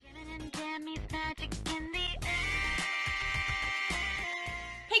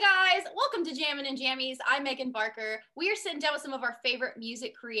Guys, welcome to Jammin' and Jammies. I'm Megan Barker. We are sitting down with some of our favorite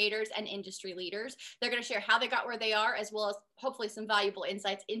music creators and industry leaders. They're going to share how they got where they are, as well as hopefully some valuable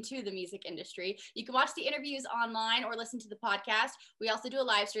insights into the music industry. You can watch the interviews online or listen to the podcast. We also do a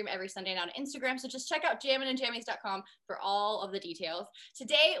live stream every Sunday night on Instagram, so just check out jamminandjammies.com for all of the details.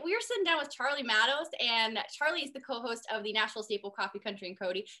 Today, we are sitting down with Charlie Matos, and Charlie is the co-host of the Nashville staple Coffee, Country, and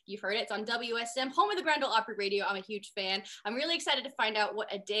Cody. You've heard it. It's on WSM, home of the Grand Ole Opry Radio. I'm a huge fan. I'm really excited to find out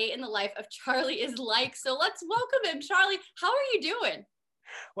what a day in the life of Charlie is like. So let's welcome him. Charlie, how are you doing?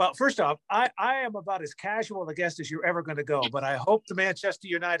 Well, first off, I am about as casual a guest as you're ever going to go, but I hope the Manchester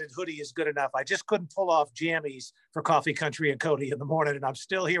United hoodie is good enough. I just couldn't pull off jammies for Coffee, Country, and Cody in the morning, and I'm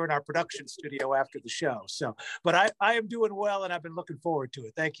still here in our production studio after the show. So, but I am doing well, and I've been looking forward to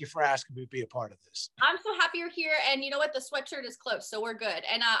it. Thank you for asking me to be a part of this. I'm so happy you're here, and you know what? The sweatshirt is close, so we're good.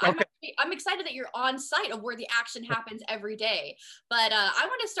 And I'm excited that you're on site of where the action happens every day. But I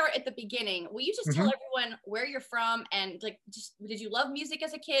want to start at the beginning. Will you just tell everyone where you're from, and did you love music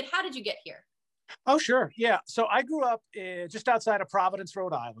as a kid? How did you get here? Oh, sure. Yeah. So I grew up just outside of Providence,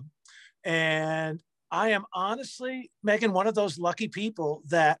 Rhode Island. And I am honestly, Megan, one of those lucky people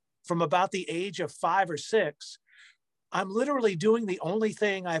that from about the age of 5 or 6, I'm literally doing the only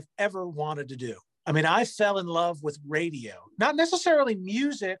thing I've ever wanted to do. I mean, I fell in love with radio, not necessarily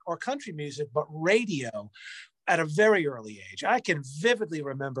music or country music, but radio at a very early age. I can vividly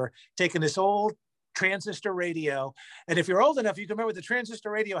remember taking this old transistor radio. And if you're old enough, you can remember the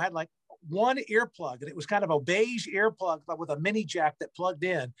transistor radio had like one earplug, and it was kind of a beige earplug, but with a mini jack that plugged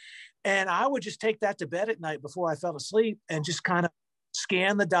in. And I would just take that to bed at night before I fell asleep and just kind of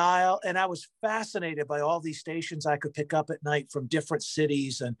scan the dial. And I was fascinated by all these stations I could pick up at night from different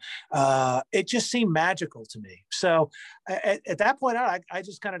cities. And it just seemed magical to me. So at that point, I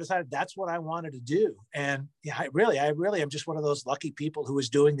just kind of decided that's what I wanted to do. And yeah, I really am just one of those lucky people who is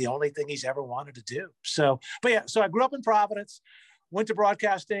doing the only thing he's ever wanted to do. So, but yeah, so I grew up in Providence, went to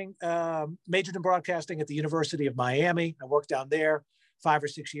broadcasting, majored in broadcasting at the University of Miami. I worked down there 5 or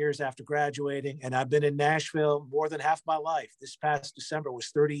 6 years after graduating, and I've been in Nashville more than half my life. This past December was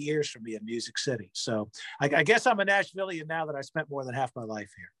 30 years for me in Music City. So I guess I'm a Nashvilleian now that I spent more than half my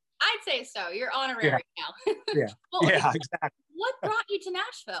life here. I'd say so. You're honorary now. Yeah, well, yeah, exactly. What brought you to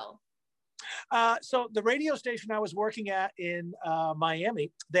Nashville? So the radio station I was working at in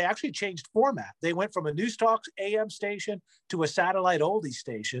Miami, they actually changed format. They went from a News Talk AM station to a satellite oldies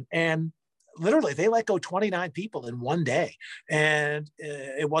station, and literally they let go 29 people in one day, and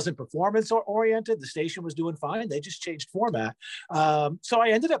it wasn't performance oriented. The station was doing fine. They just changed format. So I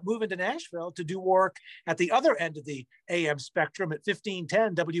ended up moving to Nashville to do work at the other end of the AM spectrum at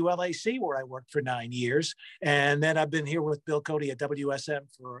 1510 WLAC, where I worked for 9 years. And then I've been here with Bill Cody at WSM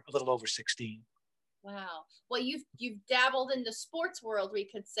for a little over 16. Wow. Well, you've dabbled in the sports world, we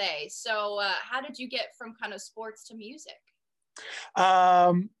could say. So how did you get from kind of sports to music?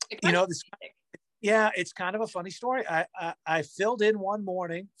 It's kind of a funny story. I filled in one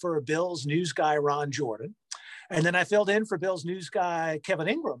morning for Bill's news guy, Ron Jordan. And then I filled in for Bill's news guy, Kevin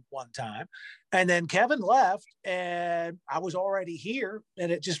Ingram, one time. And then Kevin left, and I was already here.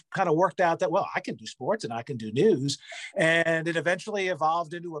 And it just kind of worked out that, well, I can do sports and I can do news. And it eventually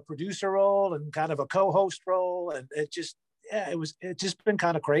evolved into a producer role and kind of a co-host role. And it's just been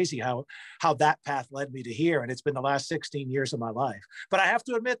kind of crazy how that path led me to here. And it's been the last 16 years of my life. But I have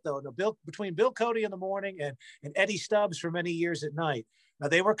to admit, though, between Bill Cody in the morning and Eddie Stubbs for many years at night,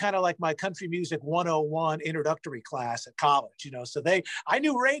 they were kind of like my country music 101 introductory class at college, so I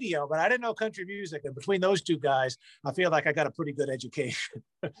knew radio, but I didn't know country music. And between those two guys, I feel like I got a pretty good education.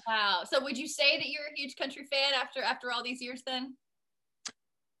 Wow. So would you say that you're a huge country fan after all these years then?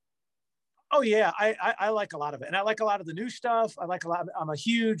 Oh yeah, I like a lot of it, and I like a lot of the new stuff. I like a lot. I'm a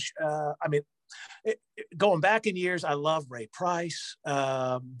huge. Going back in years, I love Ray Price.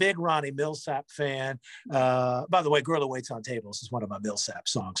 Big Ronnie Millsap fan. By the way, "Girl Who Waits on Tables" is one of my Millsap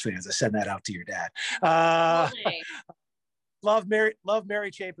songs fans. I send that out to your dad. Love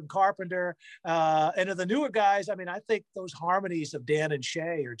Mary Chapin Carpenter. And of the newer guys, I think those harmonies of Dan and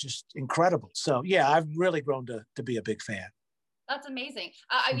Shay are just incredible. So yeah, I've really grown to be a big fan. That's amazing.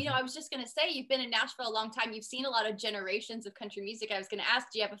 I was just going to say, you've been in Nashville a long time. You've seen a lot of generations of country music. I was going to ask,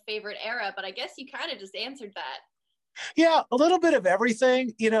 do you have a favorite era? But I guess you kind of just answered that. Yeah, a little bit of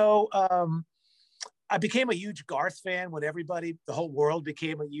everything. I became a huge Garth fan when the whole world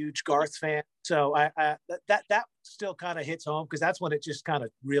became a huge Garth fan. So that still kind of hits home because that's when it just kind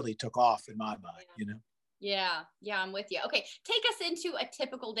of really took off in my mind, Yeah, I'm with you. Okay, take us into a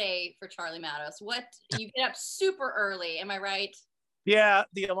typical day for Charlie Matos. You get up super early, am I right? Yeah,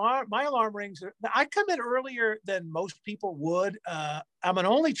 my alarm rings. I come in earlier than most people would. I'm an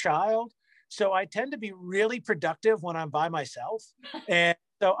only child, so I tend to be really productive when I'm by myself. And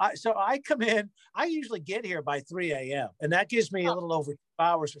so I come in, I usually get here by 3 a.m. And that gives me a little over 2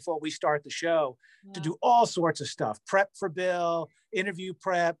 hours before we start the show to do all sorts of stuff, prep for Bill, interview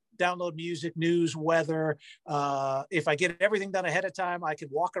prep, download music, news, weather. If I get everything done ahead of time, I can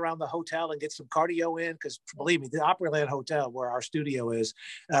walk around the hotel and get some cardio in, because believe me, the Opryland Hotel, where our studio is,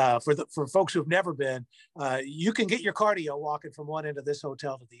 for folks who've never been, you can get your cardio walking from one end of this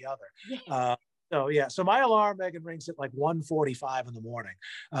hotel to the other. So my alarm, Megan, rings at like 1:45 in the morning.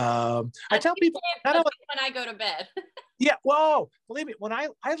 I tell people kind of like when I go to bed. Yeah, whoa, believe me, when I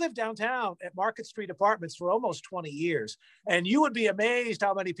lived downtown at Market Street Apartments for almost 20 years, and you would be amazed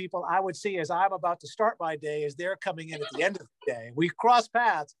how many people I would see as I'm about to start my day as they're coming in at the end of the day. We cross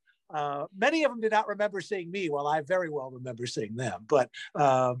paths. Many of them did not remember seeing me, while I very well remember seeing them. But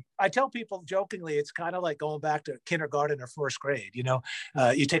I tell people jokingly, it's kind of like going back to kindergarten or first grade. You know,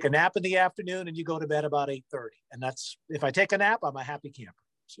 you take a nap in the afternoon and you go to bed about 8:30. And that's, if I take a nap, I'm a happy camper.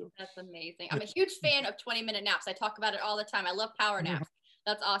 So that's amazing. I'm a huge fan of 20-minute naps. I talk about it all the time. I love power naps.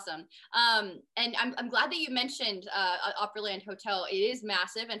 That's awesome. And I'm glad that you mentioned Opryland Hotel. It is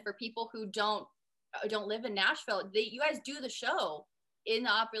massive. And for people who don't live in Nashville, you guys do the show in the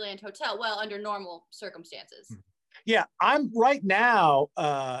Opryland Hotel, well, under normal circumstances. Yeah, I'm right now,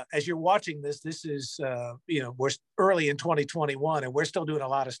 as you're watching this is, we're early in 2021 and we're still doing a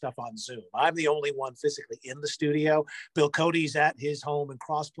lot of stuff on Zoom. I'm the only one physically in the studio. Bill Cody's at his home in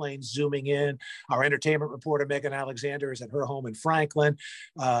Cross Plains, zooming in. Our entertainment reporter, Megan Alexander, is at her home in Franklin.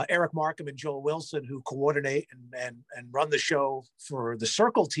 Eric Markham and Joel Wilson, who coordinate and run the show for the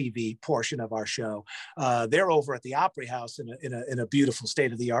Circle TV portion of our show, they're over at the Opry House in a beautiful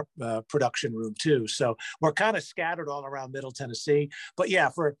state-of-the-art production room too. So we're kind of scattered all around Middle Tennessee. But yeah,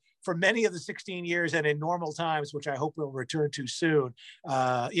 for many of the 16 years and in normal times, which I hope we'll return to soon,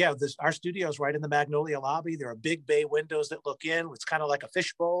 our studio is right in the Magnolia lobby. There are big bay windows that look in. It's kind of like a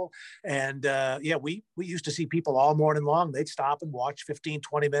fishbowl. And we used to see people all morning long. They'd stop and watch 15,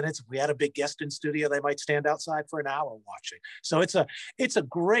 20 minutes. If we had a big guest in studio, they might stand outside for an hour watching. So it's a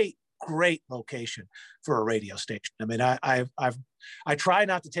great location for a radio station. I mean, I try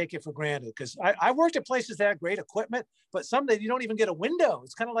not to take it for granted, because I worked at places that had great equipment, but some that you don't even get a window.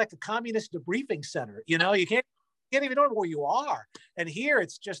 It's kind of like a communist debriefing center. You know, you can't even know where you are. And here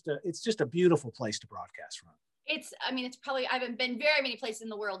it's just a beautiful place to broadcast from. It's probably, I haven't been very many places in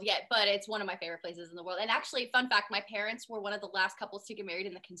the world yet, but it's one of my favorite places in the world. And actually, fun fact, my parents were one of the last couples to get married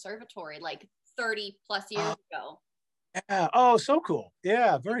in the conservatory, like 30 plus years ago. Yeah. Oh, so cool.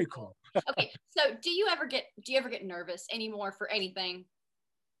 Yeah, very cool. Okay, so do you ever get nervous anymore for anything?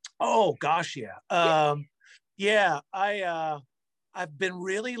 Oh gosh, yeah. I've been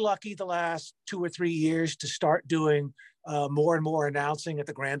really lucky the last 2 or 3 years to start doing more and more announcing at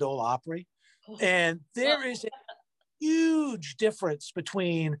the Grand Ole Opry, and there is a huge difference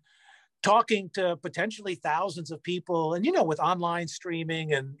between talking to potentially thousands of people. And, with online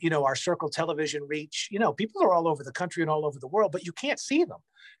streaming and, our Circle television reach, people are all over the country and all over the world, but you can't see them.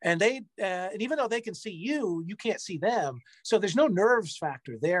 And and even though they can see you, you can't see them. So there's no nerves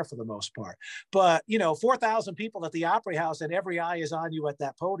factor there for the most part. But, 4,000 people at the Opry House and every eye is on you at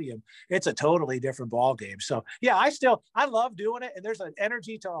that podium. It's a totally different ballgame. So yeah, I love doing it. And there's an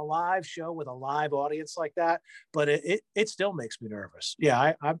energy to a live show with a live audience like that, but it still makes me nervous.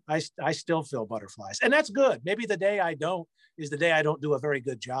 Yeah, I still feel butterflies, and that's good. Maybe the day I don't is the day I don't do a very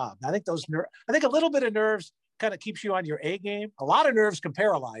good job. I think a little bit of nerves kind of keeps you on your A game. A lot of nerves can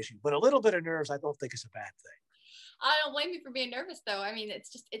paralyze you, but a little bit of nerves, I don't think is a bad thing. I don't blame you for being nervous, though. I mean,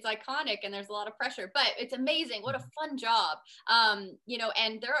 it's iconic and there's a lot of pressure, but it's amazing. What a fun job. And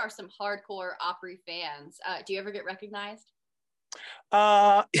there are some hardcore Opry fans. Do you ever get recognized?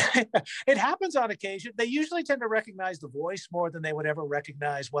 It happens on occasion. They usually tend to recognize the voice more than they would ever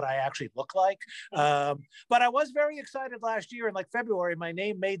recognize what I actually look like. But I was very excited last year in February. My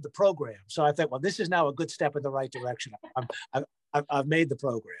name made the program, so I thought, well, this is now a good step in the right direction. I've made the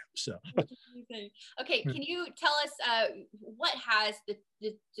program. So okay, can you tell us what has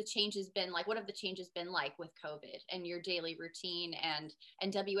the changes been like? What have the changes been like with COVID and your daily routine and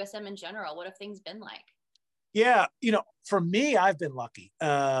WSM in general? What have things been like? Yeah, for me, I've been lucky.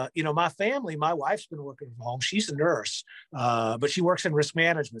 My family, my wife's been working from home. She's a nurse, but she works in risk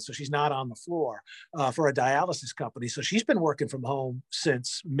management, so she's not on the floor for a dialysis company. So she's been working from home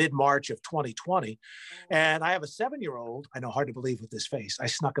since mid-March of 2020. And I have a 7-year-old. I know, hard to believe with this face. I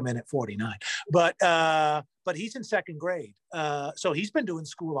snuck him in at 49. But but he's in second grade. So he's been doing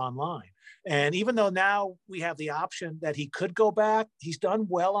school online. And even though now we have the option that he could go back, he's done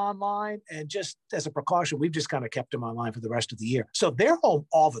well online. And just as a precaution, we've just kind of kept him online for the rest of the year. So they're home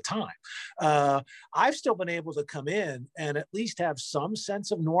all the time. I've still been able to come in and at least have some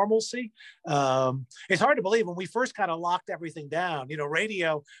sense of normalcy. It's hard to believe when we first kind of locked everything down,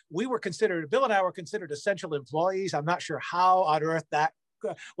 radio, Bill and I were considered essential employees. I'm not sure how on earth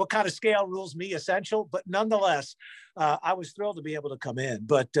what kind of scale rules me essential, but nonetheless, I was thrilled to be able to come in.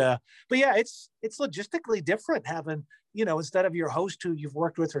 But yeah, it's logistically different having, instead of your host who you've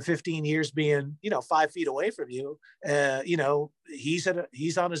worked with for 15 years being, 5 feet away from you,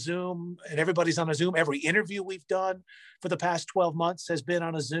 he's on a Zoom and everybody's on a Zoom. Every interview we've done for the past 12 months has been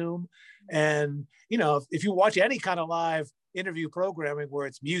on a Zoom. And, if you watch any kind of live interview programming where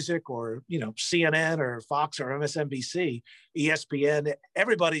it's music or CNN or Fox or MSNBC, ESPN,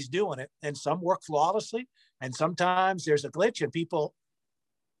 everybody's doing it, and some work flawlessly, and sometimes there's a glitch and people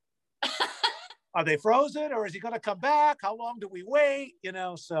are they frozen or is he going to come back? How long do we wait?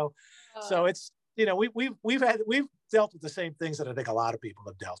 So it's we've dealt with the same things that I think a lot of people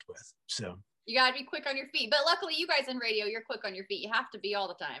have dealt with. So you got to be quick on your feet, but luckily you guys in radio, you're quick on your feet. You have to be all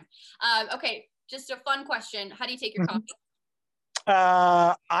the time. Okay, just a fun question: how do you take your coffee?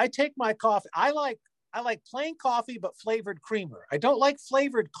 I take my coffee. I like plain coffee, but flavored creamer. I don't like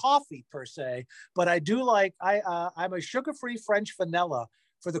flavored coffee per se, but I do like, I'm a sugar-free French vanilla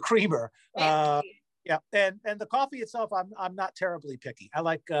for the creamer. Yeah. And the coffee itself, I'm not terribly picky.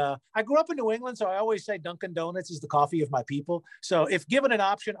 I grew up in New England, so I always say Dunkin' Donuts is the coffee of my people. So if given an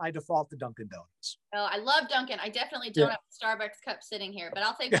option, I default to Dunkin' Donuts. Oh, I love Dunkin'. I definitely don't have a Starbucks cup sitting here, but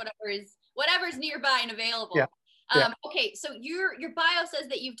I'll take whatever's nearby and available. Yeah. Okay, so your bio says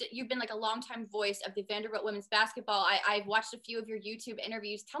that you've been like a longtime voice of the Vanderbilt women's basketball. I've watched a few of your YouTube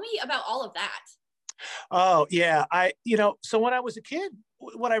interviews. Tell me about all of that. Oh yeah, so when I was a kid,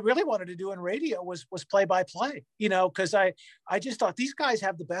 what I really wanted to do in radio was play by play. Because I just thought these guys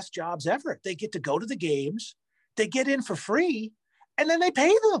have the best jobs ever. They get to go to the games, they get in for free, and then they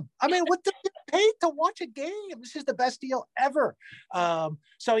pay them. I mean, what they get paid to watch a game? This is the best deal ever.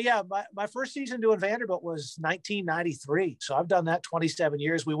 So yeah, my first season doing Vanderbilt was 1993. So I've done that 27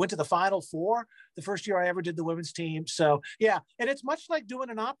 years. We went to the Final Four the first year I ever did the women's team. So yeah, and it's much like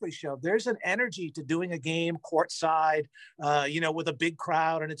doing an Opry show. There's an energy to doing a game courtside, with a big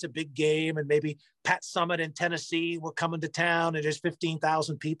crowd, and it's a big game, and maybe Pat Summitt in Tennessee will come into town, and there's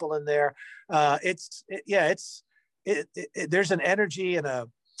 15,000 people in there. There's an energy and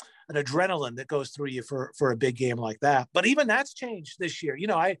an adrenaline that goes through you for a big game like that. But even that's changed this year.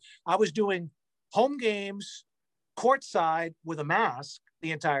 I was doing home games courtside with a mask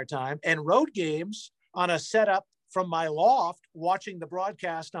the entire time, and road games on a setup from my loft, watching the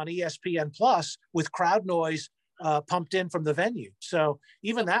broadcast on ESPN Plus with crowd noise pumped in from the venue. So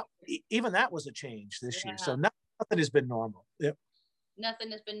even that was a change this year. So nothing has been normal. Yep.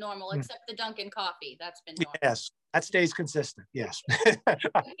 Nothing has been normal except the Dunkin' coffee. That's been normal. Yes, that stays consistent. Yes.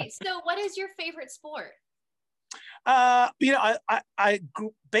 Okay, so what is your favorite sport? I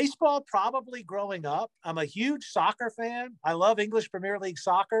grew baseball probably growing up. I'm a huge soccer fan. I love English Premier League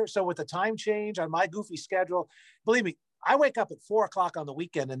soccer. So with the time change on my goofy schedule, believe me, I wake up at 4:00 on the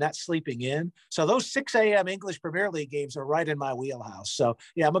weekend and that's sleeping in. So those 6 a.m. English Premier League games are right in my wheelhouse. So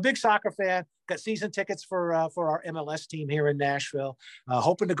yeah, I'm a big soccer fan. Got season tickets for our MLS team here in Nashville.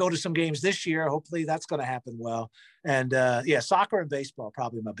 Hoping to go to some games this year. Hopefully that's going to happen well. And soccer and baseball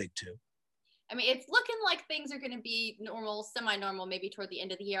probably my big two. I mean, it's looking like things are going to be normal, semi-normal, maybe toward the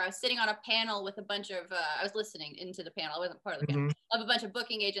end of the year. I was sitting on a panel with a bunch of, I was listening into the panel. I wasn't part of the panel, of a bunch of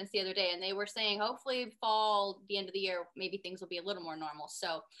booking agents the other day. And they were saying, hopefully fall, the end of the year, maybe things will be a little more normal.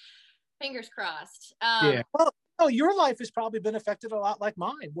 So fingers crossed. Yeah. Well, your life has probably been affected a lot like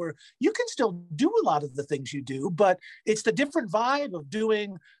mine, where you can still do a lot of the things you do, but it's the different vibe of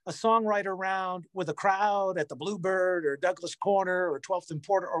doing a songwriter round with a crowd at the Bluebird or Douglas Corner or 12th and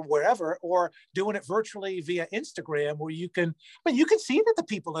Porter or wherever, or doing it virtually via Instagram, where you can see that the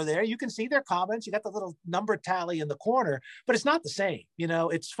people are there. You can see their comments. You got the little number tally in the corner, but it's not the same.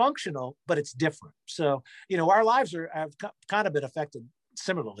 It's functional, but it's different. So, our lives have kind of been affected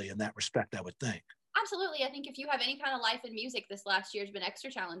similarly in that respect, I would think. Absolutely. I think if you have any kind of life in music, this last year has been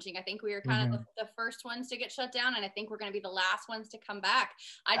extra challenging. I think we were kind of the first ones to get shut down, and I think we're going to be the last ones to come back.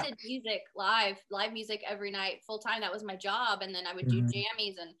 I did music live music every night full time. That was my job. And then I would do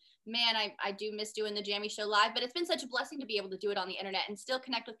jammies, and man, I do miss doing the jammy show live, but it's been such a blessing to be able to do it on the internet and still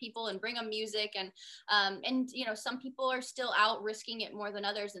connect with people and bring them music. And some people are still out risking it more than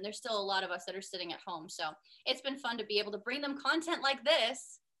others. And there's still a lot of us that are sitting at home. So it's been fun to be able to bring them content like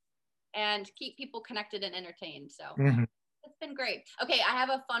this and keep people connected and entertained. So Mhm. it's been great. Okay, I have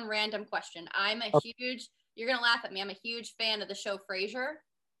a fun random question. I'm a huge, you're gonna laugh at me, I'm a huge fan of the show Frasier.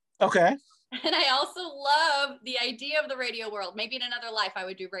 Okay. And I also love the idea of the radio world. Maybe in another life I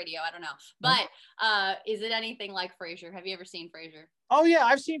would do radio. I don't know. But is it anything like Frasier? Have you ever seen Frasier? Oh yeah,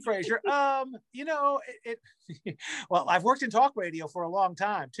 I've seen Frasier. You know, well, I've worked in talk radio for a long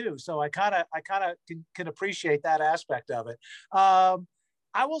time too, so I kind of can appreciate that aspect of it.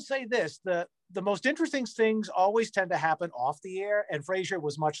 I will say this: the most interesting things always tend to happen off the air, and Frasier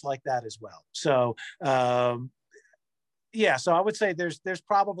was much like that as well. So yeah, so I would say there's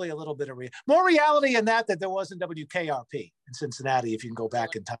probably a little bit of more reality in that there was in WKRP in Cincinnati, if you can go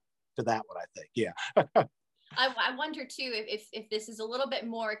back in time to that one, I think. Yeah. I wonder too if this is a little bit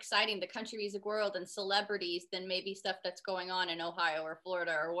more exciting, the country music world and celebrities, than maybe stuff that's going on in Ohio or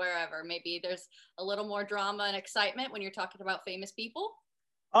Florida or wherever. Maybe there's a little more drama and excitement when you're talking about famous people.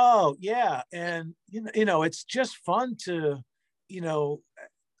 Oh yeah, and you know, it's just fun to, you know,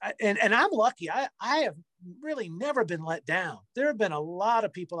 and I'm lucky. I have really never been let down. There have been a lot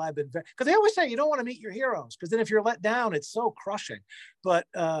of people I've been, because they always say you don't want to meet your heroes, because then if you're let down, it's so crushing. But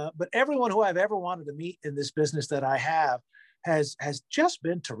everyone who I've ever wanted to meet in this business that I have has just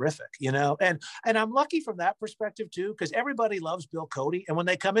been terrific, you know. And I'm lucky from that perspective too, because everybody loves Bill Cody, and when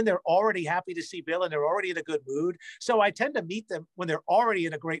they come in, they're already happy to see Bill, and they're already in a good mood. So I tend to meet them when they're already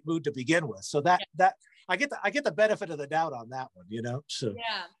in a great mood to begin with. So that I get the benefit of the doubt on that one, you know. So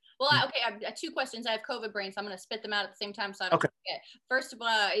yeah. Well, okay, I have two questions. I have COVID brain, so I'm going to spit them out at the same time so I don't forget. First of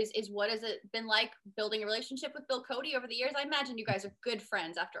all, is what has it been like building a relationship with Bill Cody over the years? I imagine you guys are good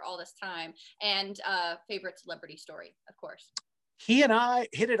friends after all this time. And favorite celebrity story, of course. He and I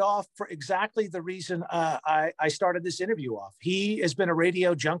hit it off for exactly the reason I started this interview off. He has been a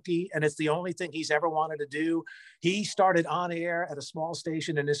radio junkie, and it's the only thing he's ever wanted to do. He started on air at a small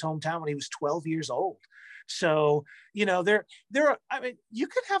station in his hometown when he was 12 years old. So, you know, I mean, you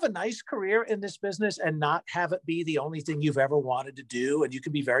can have a nice career in this business and not have it be the only thing you've ever wanted to do, and you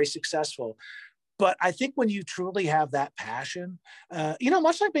can be very successful. But I think when you truly have that passion, you know,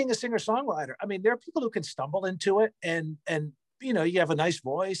 much like being a singer-songwriter, I mean, there are people who can stumble into it and you know, you have a nice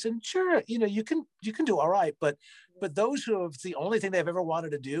voice, and sure, you know, you can do all right. But those who have the only thing they've ever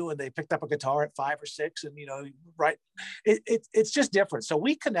wanted to do, and they picked up a guitar at 5 or 6, and you know, right, it's just different. So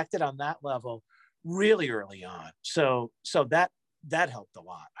we connected on that level really early on. So that helped a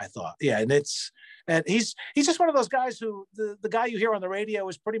lot, I thought. Yeah, and he's just one of those guys who the guy you hear on the radio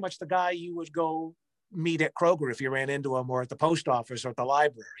is pretty much the guy you would go meet at Kroger if you ran into him, or at the post office, or at the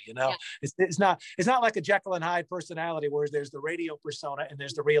library. You know, yeah. It's not like a Jekyll and Hyde personality where there's the radio persona and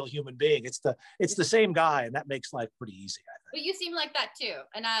there's the real human being. It's the same guy, and that makes life pretty easy, I think. But you seem like that too,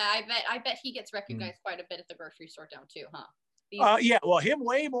 and I bet he gets recognized quite a bit at the grocery store down too, huh? Yeah, well, him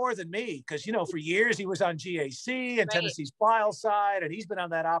way more than me, because, you know, for years he was on GAC and Tennessee's File Side, and he's been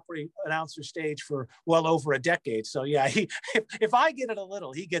on that Opry announcer stage for well over a decade. So yeah, if I get it a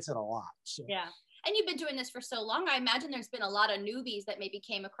little, he gets it a lot. So. Yeah. And you've been doing this for so long. I imagine there's been a lot of newbies that maybe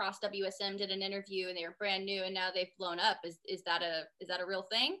came across WSM, did an interview, and they were brand new, and now they've blown up. Is that a real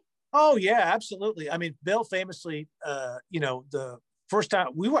thing? Oh yeah, absolutely. I mean, Bill famously, you know, the first time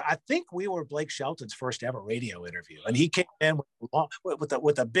I think we were Blake Shelton's first ever radio interview, and he came in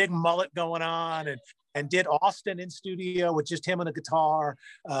with a big mullet going on, and did Austin in studio with just him and a guitar.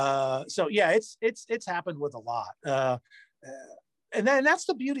 So yeah, it's happened with a lot. And then that's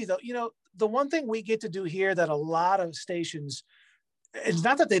the beauty, though. You know, the one thing we get to do here that a lot of stations, it's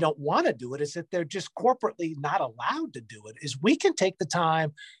not that they don't want to do it, it's that they're just corporately not allowed to do it, is we can take the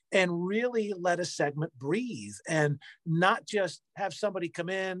time and really let a segment breathe, and not just have somebody come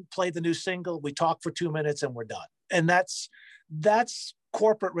in, play the new single, we talk for 2 minutes, and we're done. And that's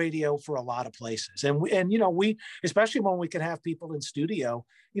corporate radio for a lot of places. And you know, we, especially when we can have people in studio,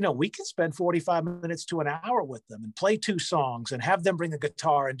 you know, we can spend 45 minutes to an hour with them and play 2 songs and have them bring a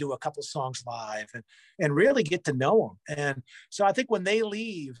guitar and do a couple songs live, and really get to know them. And so I think when they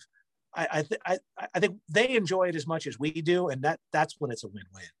leave, I think they enjoy it as much as we do, and that's when it's a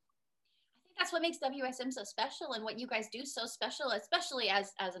win-win. I think that's what makes WSM so special, and what you guys do so special, especially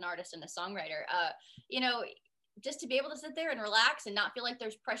as an artist and a songwriter. You know, just to be able to sit there and relax and not feel like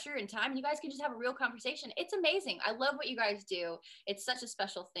there's pressure and time. You guys can just have a real conversation. It's amazing. I love what you guys do. It's such a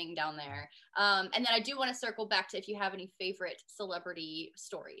special thing down there. And then I do want to circle back to if you have any favorite celebrity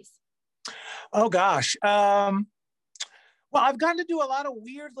stories. Oh gosh. Well, I've gotten to do a lot of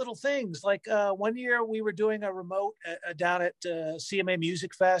weird little things. Like one year we were doing a remote down at CMA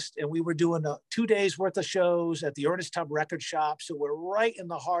Music Fest, and we were doing 2 days worth of shows at the Ernest Tubb Record Shop. So we're right in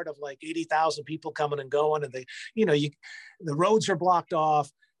the heart of like 80,000 people coming and going, and the roads are blocked off.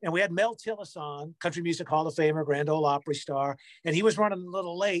 and we had Mel Tillis on, Country Music Hall of Famer, Grand Ole Opry star, and he was running a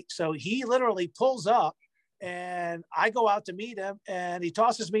little late. So he literally pulls up, and I go out to meet him, and he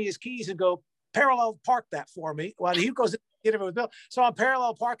tosses me his keys and go, parallel park that for me while he goes to interview with Bill. So I'm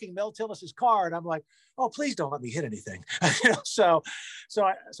parallel parking Mel Tillis's car, and I'm like, oh, please don't let me hit anything. So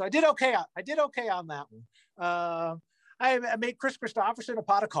I did okay. I did okay on that one. I made Chris Christopherson a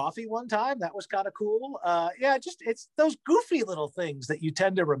pot of coffee one time. That was kind of cool. Yeah, it's those goofy little things that you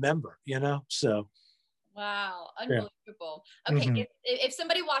tend to remember, so. Wow, unbelievable. Yeah. Okay, mm-hmm. if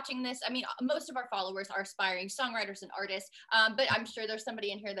somebody watching this, I mean, most of our followers are aspiring songwriters and artists, but I'm sure there's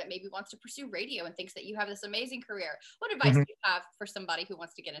somebody in here that maybe wants to pursue radio and thinks that you have this amazing career. What advice do you have for somebody who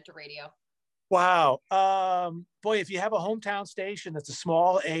wants to get into radio? Wow. Boy, if you have a hometown station that's a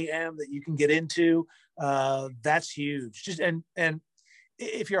small AM that you can get into, that's huge. And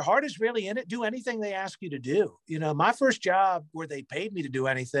if your heart is really in it, do anything they ask you to do. My first job where they paid me to do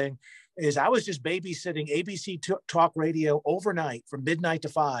anything is I was just babysitting ABC Talk Radio overnight from midnight to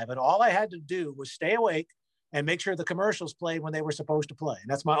 5. And all I had to do was stay awake and make sure the commercials played when they were supposed to play.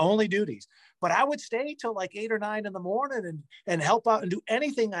 And that's my only duties. But I would stay till like 8 or 9 in the morning and help out and do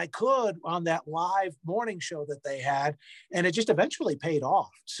anything I could on that live morning show that they had. And it just eventually paid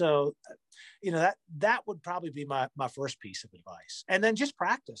off. So, that would probably be my first piece of advice. And then just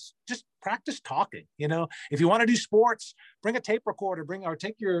practice talking. If you want to do sports, bring a tape recorder,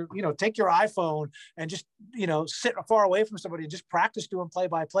 take your iPhone and just, sit far away from somebody and just practice doing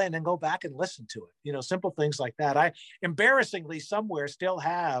play-by-play and then go back and listen to it. Simple things like that. I embarrassingly somewhere still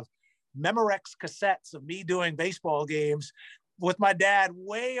have Memorex cassettes of me doing baseball games with my dad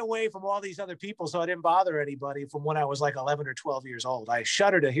way away from all these other people, so I didn't bother anybody from when I was like 11 or 12 years old. I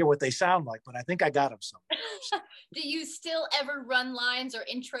shudder to hear what they sound like, but I think I got them somewhere. Do you still ever run lines or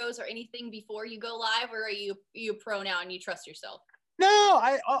intros or anything before you go live, or are you pro now and you trust yourself? No,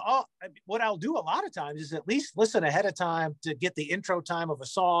 what I'll do a lot of times is at least listen ahead of time to get the intro time of a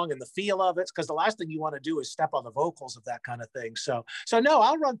song and the feel of it, because the last thing you want to do is step on the vocals of that kind of thing. So no,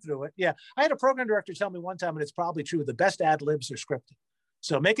 I'll run through it. Yeah, I had a program director tell me one time, and it's probably true, the best ad libs are scripted.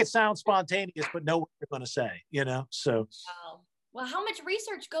 So make it sound spontaneous, but know what you're going to say. So. Wow. Well, how much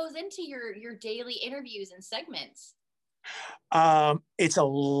research goes into your daily interviews and segments? I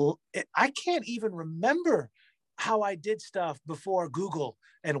can't even remember how I did stuff before Google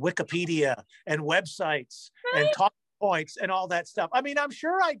and Wikipedia and websites and talk points and all that stuff. I mean, I'm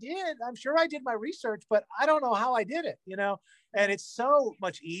sure I did my research, but I don't know how I did it, and it's so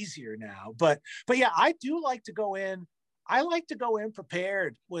much easier now. But yeah, I do like to go in. I like to go in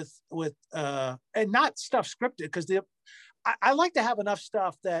prepared with and not stuff scripted, because I like to have enough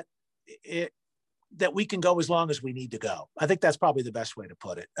stuff that we can go as long as we need to go. I think that's probably the best way to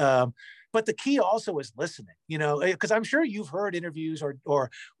put it. But the key also is listening, because I'm sure you've heard interviews or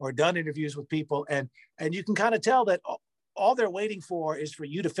done interviews with people, and you can kind of tell that all they're waiting for is for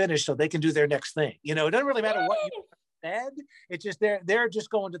you to finish so they can do their next thing. It doesn't really matter what you said. It's just they're just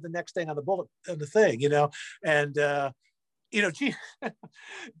going to the next thing on the thing, and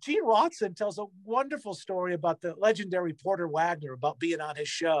Gene Watson tells a wonderful story about the legendary Porter Wagner about being on his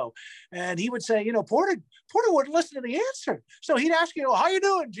show. And he would say, Porter wouldn't listen to the answer. So he'd ask, how you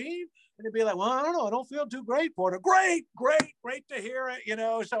doing, Gene? And he'd be like, well, I don't know. I don't feel too great, Porter. Great to hear it,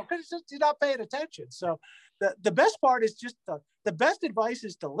 so because he's not paying attention. So the best part is just the best advice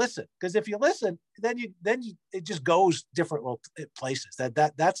is to listen. Because if you listen, then it just goes different little places.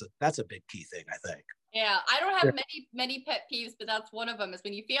 That's a big key thing, I think. Yeah, I don't have many pet peeves, but that's one of them, is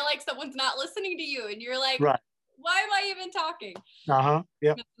when you feel like someone's not listening to you and you're like, right, why am I even talking? Yeah.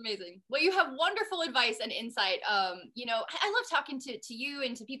 That's amazing. Well, you have wonderful advice and insight. I love talking to you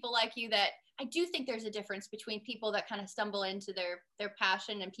and to people like you, that I do think there's a difference between people that kind of stumble into their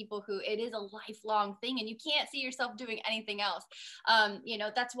passion and people who it is a lifelong thing and you can't see yourself doing anything else.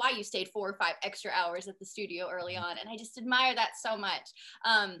 That's why you stayed 4 or 5 extra hours at the studio early on. And I just admire that so much.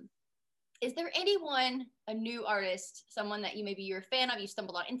 Is there anyone, a new artist, someone that you're a fan of, you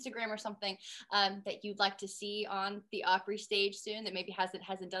stumbled on Instagram or something, that you'd like to see on the Opry stage soon that maybe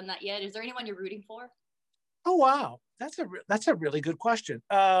hasn't done that yet? Is there anyone you're rooting for? Oh, wow. That's a really good question.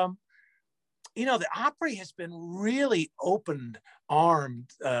 The Opry has been really open-armed,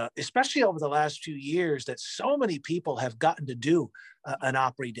 especially over the last few years, that so many people have gotten to do an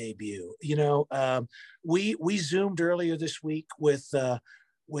Opry debut. We Zoomed earlier this week with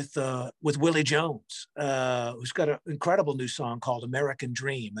Willie Jones, who's got an incredible new song called American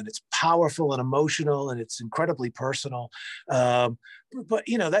Dream, and it's powerful and emotional and it's incredibly personal. But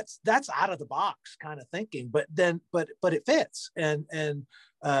that's out of the box kind of thinking, but it fits. And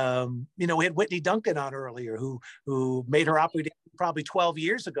You know, we had Whitney Duncan on earlier, who made her Opry debut probably 12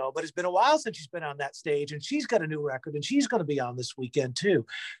 years ago, but it's been a while since she's been on that stage, and she's got a new record, and she's going to be on this weekend too.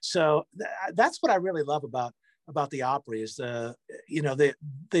 So that's what I really love about the Opry is you know,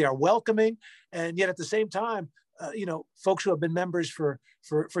 they are welcoming, and yet at the same time, you know, folks who have been members for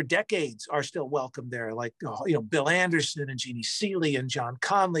decades are still welcome there, like you know, Bill Anderson and Jeannie Seely and John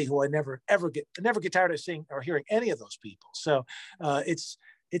Conley, who I never get tired of seeing or hearing any of those people. So it's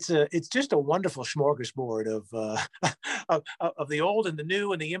just a wonderful smorgasbord of the old and the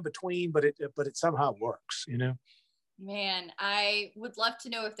new and the in between, but it somehow works, you know. Man, I would love to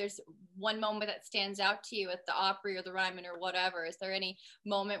know if there's one moment that stands out to you at the Opry or the Ryman or whatever. Is there any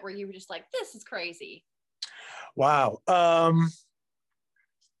moment where you were just like, this is crazy? Wow.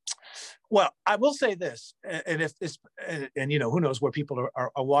 Well, I will say this, and if this, and you know, who knows where people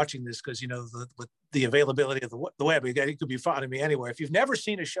are watching this, because you know, with the availability of the web, it could be finding me anywhere. If you've never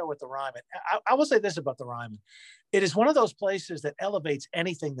seen a show at the Ryman, I will say this about the Ryman: it is one of those places that elevates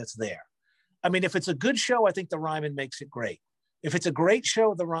anything that's there. I mean, if it's a good show, I think the Ryman makes it great. If it's a great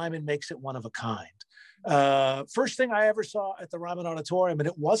show, the Ryman makes it one of a kind. First thing I ever saw at the Ryman Auditorium, and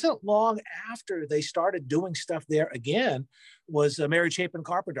it wasn't long after they started doing stuff there again, was Mary Chapin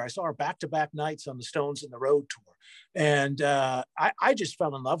Carpenter. I saw her back-to-back nights on the Stones in the Road tour. And I just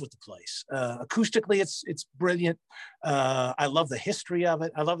fell in love with the place. Acoustically, it's brilliant. I love the history of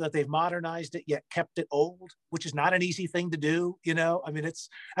it. I love that they've modernized it, yet kept it old, which is not an easy thing to do. You know, I mean,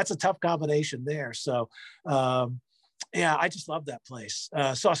 that's a tough combination there. So, yeah, I just love that place.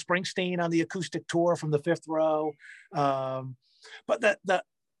 Saw Springsteen on the acoustic tour from the Fifth Row. But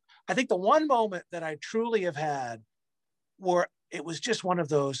I think the one moment that I truly have had where it was just one of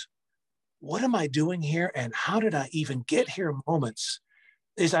those, what am I doing here? And how did I even get here moments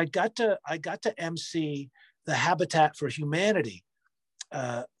is I got to MC the Habitat for Humanity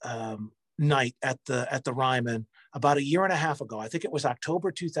night at the Ryman about a year and a half ago. I think it was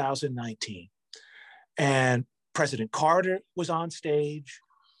October 2019. And President Carter was on stage.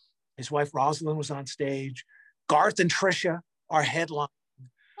 His wife, Rosalind, was on stage. Garth and Trisha are headlining.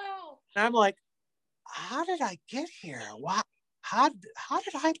 Wow. And I'm like, how did I get here? Wow. How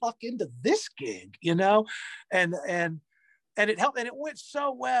did I luck into this gig? You know? And it helped. And it went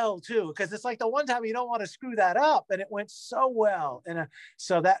so well too, because it's like the one time you don't want to screw that up. And it went so well. And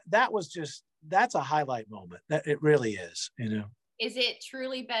so that's a highlight moment. That it really is, you know. Is it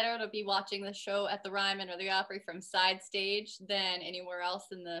truly better to be watching the show at the Ryman or the Opry from side stage than anywhere else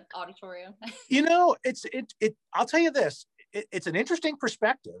in the auditorium? You know, I'll tell you this, it's an interesting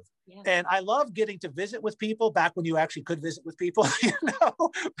perspective. Yeah. And I love getting to visit with people back when you actually could visit with people, you know,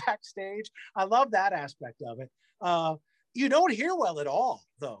 backstage. I love that aspect of it. You don't hear well at all,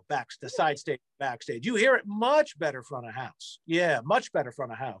 though, side stage, backstage. You hear it much better front of house. Yeah, much better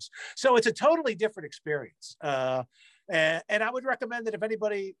front of house. So it's a totally different experience. And I would recommend that if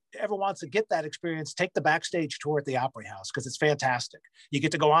anybody ever wants to get that experience, take the backstage tour at the Opry House, because it's fantastic. You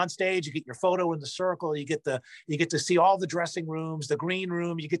get to go on stage, you get your photo in the circle, you get to see all the dressing rooms, the green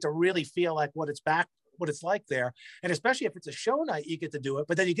room, you get to really feel like what it's like there. And especially if it's a show night, you get to do it,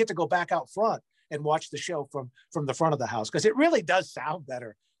 but then you get to go back out front and watch the show from the front of the house, because it really does sound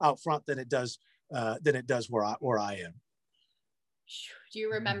better out front than it does where I am. Do you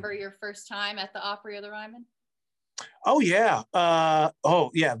remember your first time at the Opry or the Ryman? Oh yeah.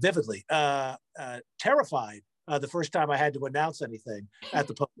 Vividly. Terrified the first time I had to announce anything at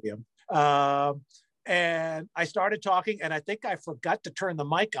the podium. And I started talking, and I think I forgot to turn the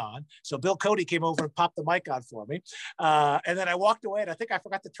mic on. So Bill Cody came over and popped the mic on for me. And then I walked away, and I think I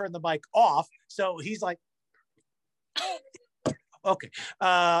forgot to turn the mic off. So he's like, okay.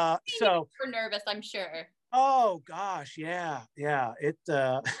 So you're nervous, I'm sure. Oh gosh, yeah.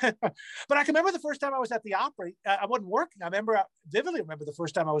 But I can remember the first time I was at the Opry. I wasn't working. I vividly remember the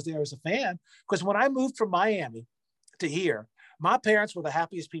first time I was there as a fan, because when I moved from Miami to here, my parents were the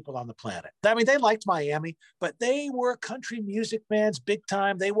happiest people on the planet. I mean, they liked Miami, but they were country music fans big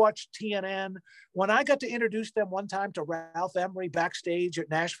time. They watched TNN. When I got to introduce them one time to Ralph Emery backstage at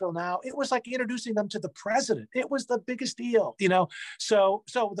Nashville Now, it was like introducing them to the president. It was the biggest deal, you know? So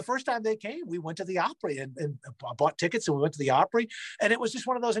the first time they came, we went to the Opry and bought tickets, and we went to the Opry. And it was just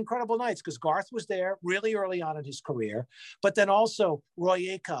one of those incredible nights, because Garth was there really early on in his career, but then also Roy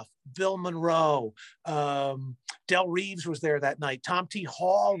Acuff, Bill Monroe, Del Reeves was there that night. Tom T.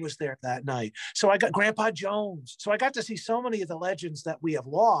 Hall was there that night. So I got Grandpa Jones. So I got to see so many of the legends that we have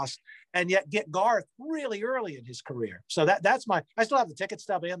lost, and yet get Garth really early in his career. So I still have the ticket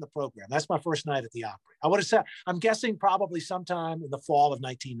stub and the program. That's my first night at the Opry. I would have said, I'm guessing probably sometime in the fall of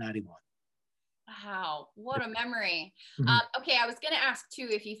 1991. Wow, what a memory. Mhm. Okay, I was going to ask too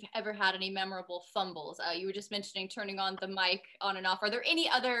if you've ever had any memorable fumbles. You were just mentioning turning on the mic on and off. Are there any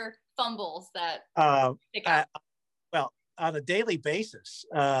other fumbles that stick out? Well, on a daily basis,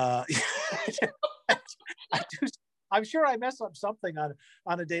 I do. I'm sure I mess up something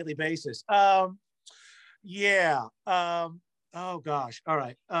on a daily basis. Yeah. Oh gosh. All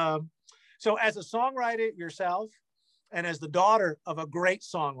right. So as a songwriter yourself, and as the daughter of a great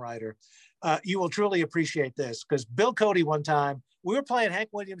songwriter, you will truly appreciate this, because Bill Cody, one time we were playing Hank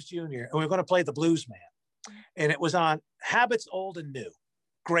Williams Jr. and we were going to play The Blues Man, and it was on Habits Old and New.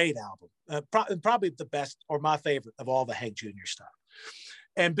 Great album, probably the best or my favorite of all the Hank Jr. stuff.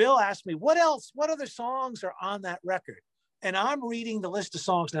 And Bill asked me, what else? What other songs are on that record? And I'm reading the list of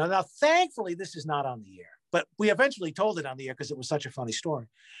songs now. Now, thankfully, this is not on the air, but we eventually told it on the air because it was such a funny story.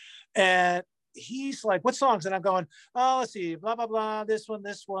 And he's like, what songs? And I'm going, oh, let's see, blah, blah, blah, this one,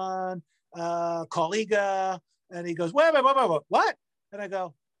 Caliga. And he goes, wait, what? And I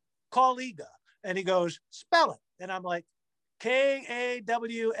go, Caliga. And he goes, spell it. And I'm like, Kawliga.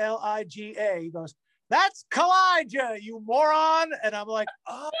 He goes, that's Kalijah, you moron. And I'm like,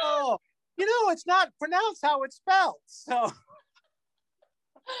 oh, it's not pronounced how it's spelled. So,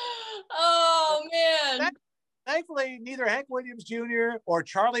 oh man. Thankfully, neither Hank Williams Jr. or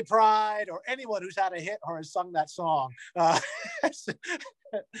Charlie Pride or anyone who's had a hit or has sung that song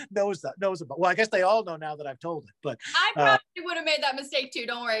knows about. Well, I guess they all know now that I've told it. But I probably would have made that mistake too.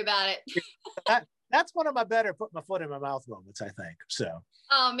 Don't worry about it. That's one of my better put my foot in my mouth moments, I think. So.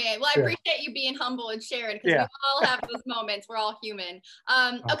 Oh man, well, I appreciate you being humble and sharing, because we all have those moments. We're all human.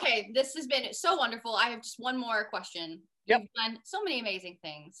 Okay, this has been so wonderful. I have just one more question. Yep. You've done so many amazing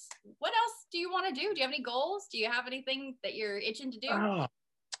things. What else do you want to do? Do you have any goals? Do you have anything that you're itching to do?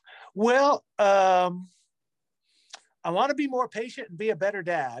 Well, I want to be more patient and be a better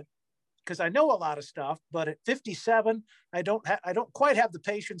dad, because I know a lot of stuff, but at 57, I don't quite have the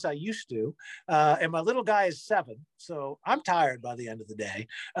patience I used to. And my little guy is 7, so I'm tired by the end of the day.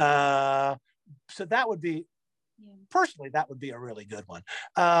 So that would be, personally, that would be a really good one.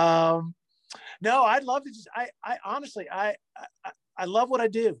 No, I'd love to just, I honestly, I love what I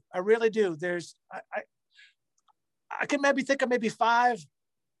do. I really do. I can maybe think of maybe 5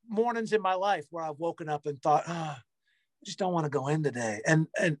 mornings in my life where I've woken up and thought, I just don't want to go in today. And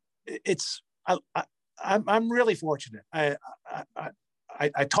it's, I'm really fortunate. I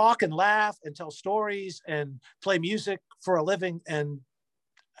talk and laugh and tell stories and play music for a living. And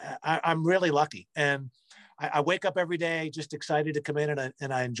I'm really lucky. And I wake up every day just excited to come in,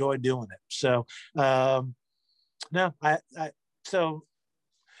 and I enjoy doing it. So, so I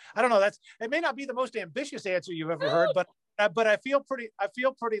don't know. It may not be the most ambitious answer you've ever heard, but I feel pretty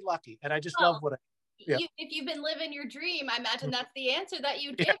lucky, and I just love what I. Yeah. If you've been living your dream, I imagine that's the answer that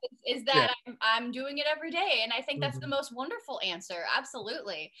you'd give, is that I'm doing it every day. And I think that's the most wonderful answer.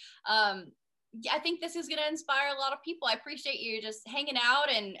 Absolutely. I think this is going to inspire a lot of people. I appreciate you just hanging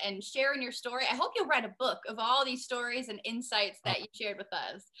out and sharing your story. I hope you'll write a book of all these stories and insights that you shared with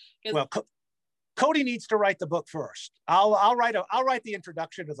us. Well, Cody needs to write the book first. I'll write the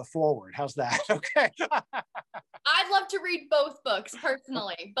introduction to the foreword. How's that? Okay. I'd love to read both books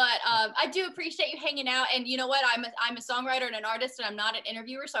personally, but I do appreciate you hanging out. And you know what? I'm a songwriter and an artist, and I'm not an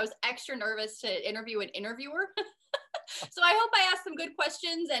interviewer, so I was extra nervous to interview an interviewer. So I hope I asked some good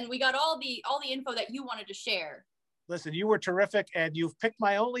questions, and we got all the info that you wanted to share. Listen, you were terrific, and you've picked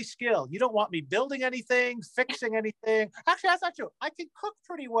my only skill. You don't want me building anything, fixing anything. Actually, that's not true. I can cook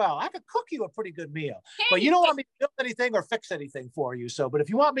pretty well. I could cook you a pretty good meal, but you don't want me to build anything or fix anything for you. So, but if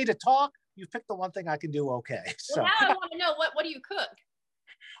you want me to talk, you've picked the one thing I can do okay. So well, now I want to know, what do you cook?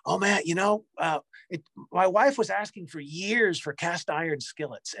 Oh man, my wife was asking for years for cast iron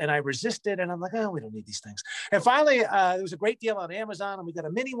skillets, and I resisted, and I'm like, oh, we don't need these things. And finally, there was a great deal on Amazon, and we got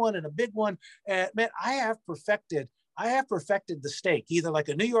a mini one and a big one. And man, I have perfected the steak, either like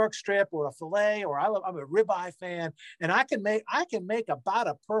a New York strip or a fillet, or I'm a ribeye fan, and I can make about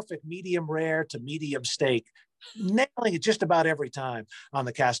a perfect medium rare to medium steak, nailing it just about every time on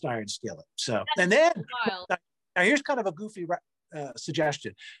the cast iron skillet. So, and then now here's kind of a goofy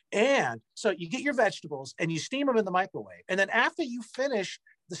suggestion. And so you get your vegetables and you steam them in the microwave. And then after you finish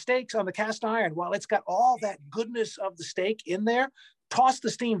the steaks on the cast iron, while it's got all that goodness of the steak in there, toss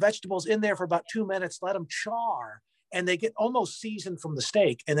the steamed vegetables in there for about 2 minutes, let them char. and they get almost seasoned from the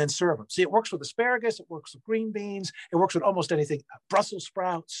steak and then serve them. See, it works with asparagus, it works with green beans, it works with almost anything, Brussels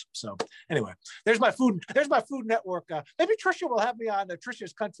sprouts. So anyway, there's my food network. Maybe Trisha will have me on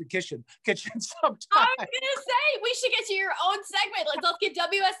Trisha's Country Kitchen sometime. I was gonna say, we should get to your own segment. Let's get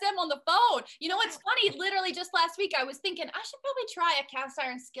WSM on the phone. You know what's funny? Literally just last week, I was thinking I should probably try a cast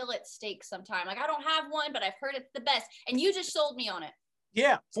iron skillet steak sometime. Like, I don't have one, but I've heard it's the best. And you just sold me on it.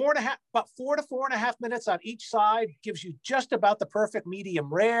 Yeah, about 4 to 4.5 minutes on each side gives you just about the perfect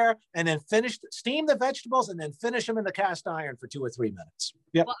medium rare, and then steam the vegetables and then finish them in the cast iron for 2 or 3 minutes.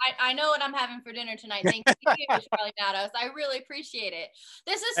 Yep. Well, I know what I'm having for dinner tonight. Thank you, Charlie Matos. I really appreciate it.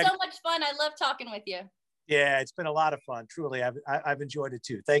 This is so much fun. I love talking with you. Yeah, it's been a lot of fun. Truly, I've enjoyed it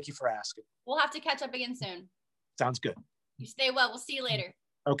too. Thank you for asking. We'll have to catch up again soon. Sounds good. You stay well. We'll see you later.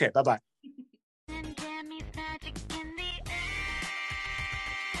 Okay, bye-bye.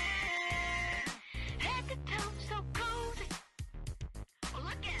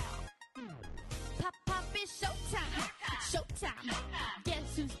 Showtime.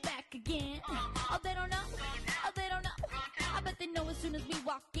 Guess who's back again? Oh, they don't know. Oh, they don't know. I bet they know as soon as we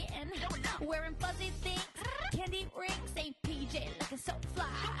walk in. Wearing fuzzy things, candy rings, ain't PJ looking so fly.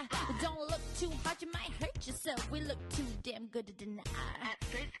 Don't look too hard, you might hurt yourself. We look too damn good to deny. At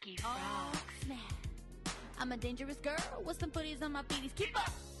Frisky Frog. Oh, snap. I'm a dangerous girl with some footies on my beaties. Keep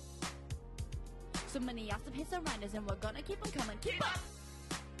up. So many awesome hits and riders, and we're gonna keep them coming. Keep up.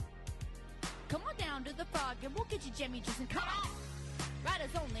 Come on down to the frog and we'll get you jammy juice and come on.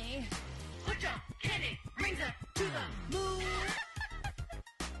 Riders only. Put your candy rings up to the moon.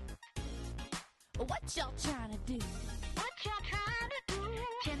 What y'all trying to do?